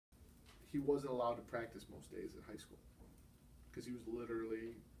he wasn't allowed to practice most days at high school because he was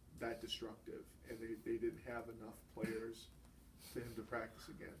literally that destructive, and they didn't have enough players for him to practice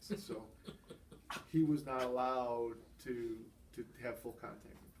against. So he was not allowed to have full contact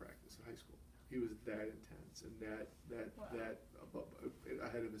in practice in high school. He was that intense and that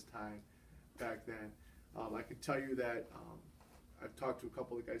ahead of his time back then. I can tell you that I've talked to a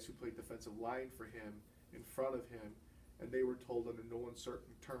couple of guys who played defensive line for him in front of him, and they were told under no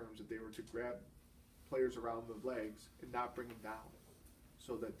uncertain terms that they were to grab players around the legs and not bring them down,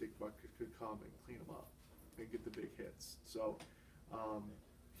 so that Dick Butkus could come and clean them up and get the big hits. So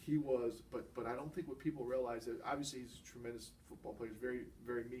he was, but I don't think what people realize is obviously he's a tremendous football player. He's very,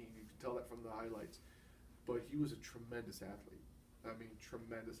 very mean. You can tell that from the highlights. But he was a tremendous athlete. I mean,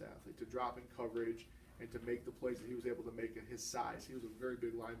 tremendous athlete. To drop in coverage and to make the plays that he was able to make at his size. He was a very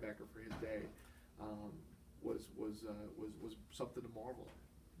big linebacker for his day. Was something to marvel at.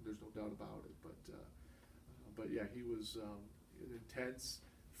 There's no doubt about it. But yeah, he was an intense,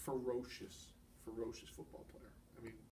 ferocious football player. I mean,